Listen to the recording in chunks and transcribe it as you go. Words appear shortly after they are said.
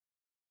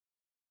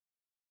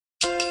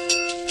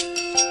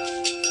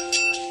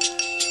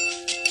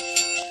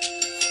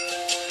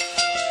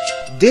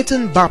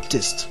Dayton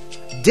Baptiste.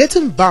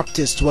 Dayton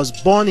Baptiste was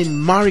born in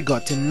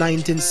Marigot in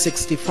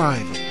 1965.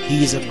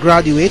 He is a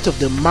graduate of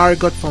the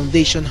Marigot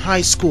Foundation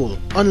High School.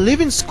 On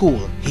leaving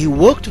school, he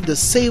worked with the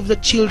Save the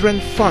Children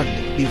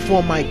Fund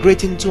before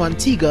migrating to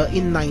Antigua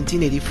in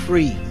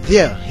 1983.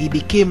 There, he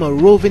became a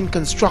roving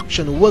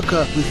construction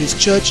worker with his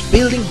church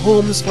building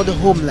homes for the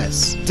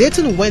homeless.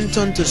 Dayton went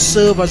on to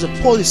serve as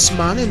a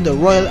policeman in the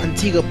Royal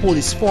Antigua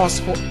Police Force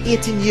for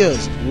 18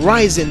 years,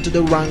 rising to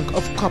the rank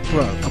of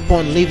corporal.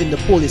 Upon leaving the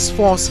police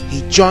force,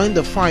 he joined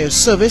the fire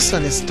service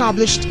and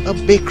established a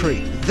bakery.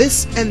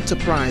 This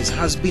enterprise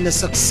has been a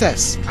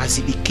success as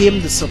he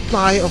became the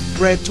supplier of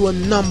bread to a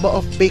number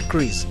of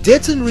bakeries.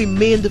 Dayton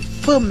remained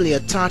firmly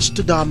attached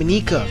to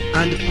Dominica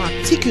and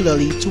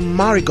particularly to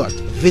Marigot,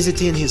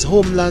 visiting his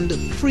homeland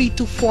 3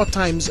 to 4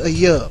 times a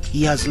year.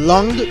 He has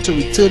longed to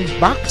return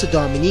back to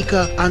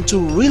Dominica and to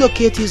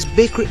relocate his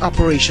bakery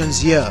operations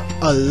here.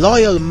 A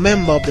loyal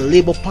member of the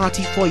Labour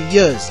Party for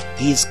years,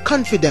 he is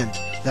confident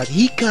that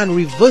he can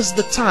reverse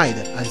the tide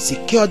and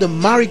secure the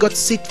Marigot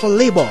seat for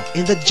Labour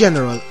in the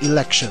general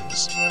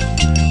elections.